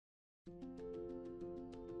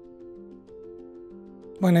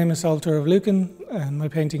My name is Salvatore of Lucan and my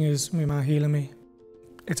painting is Mi Ma Healing Me.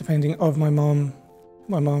 It's a painting of my mom.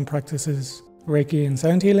 My mom practices Reiki and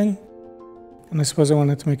sound healing, and I suppose I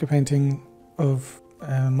wanted to make a painting of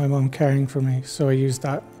my mom caring for me, so I used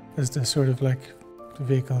that as the sort of like the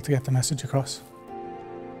vehicle to get the message across.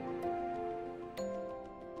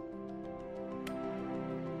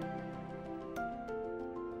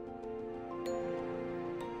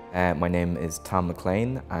 My name is Tom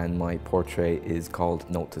McLean and my portrait is called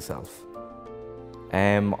Note to Self.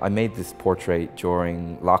 I made this portrait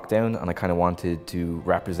during lockdown and I kind of wanted to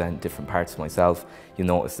represent different parts of myself. You'll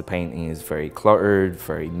notice the painting is very cluttered,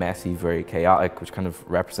 very messy, very chaotic, which kind of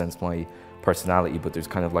represents my personality, but there's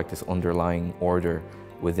kind of like this underlying order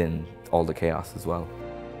within all the chaos as well.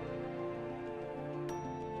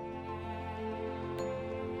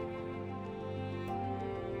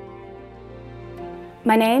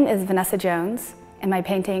 My name is Vanessa Jones, and my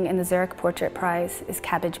painting in the Zurich Portrait Prize is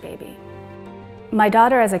Cabbage Baby. My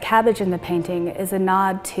daughter as a cabbage in the painting is a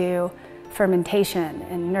nod to fermentation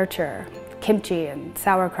and nurture, kimchi and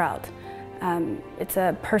sauerkraut. It's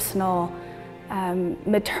a personal,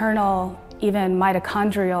 maternal, even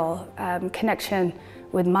mitochondrial connection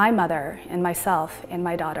with my mother and myself and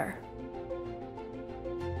my daughter.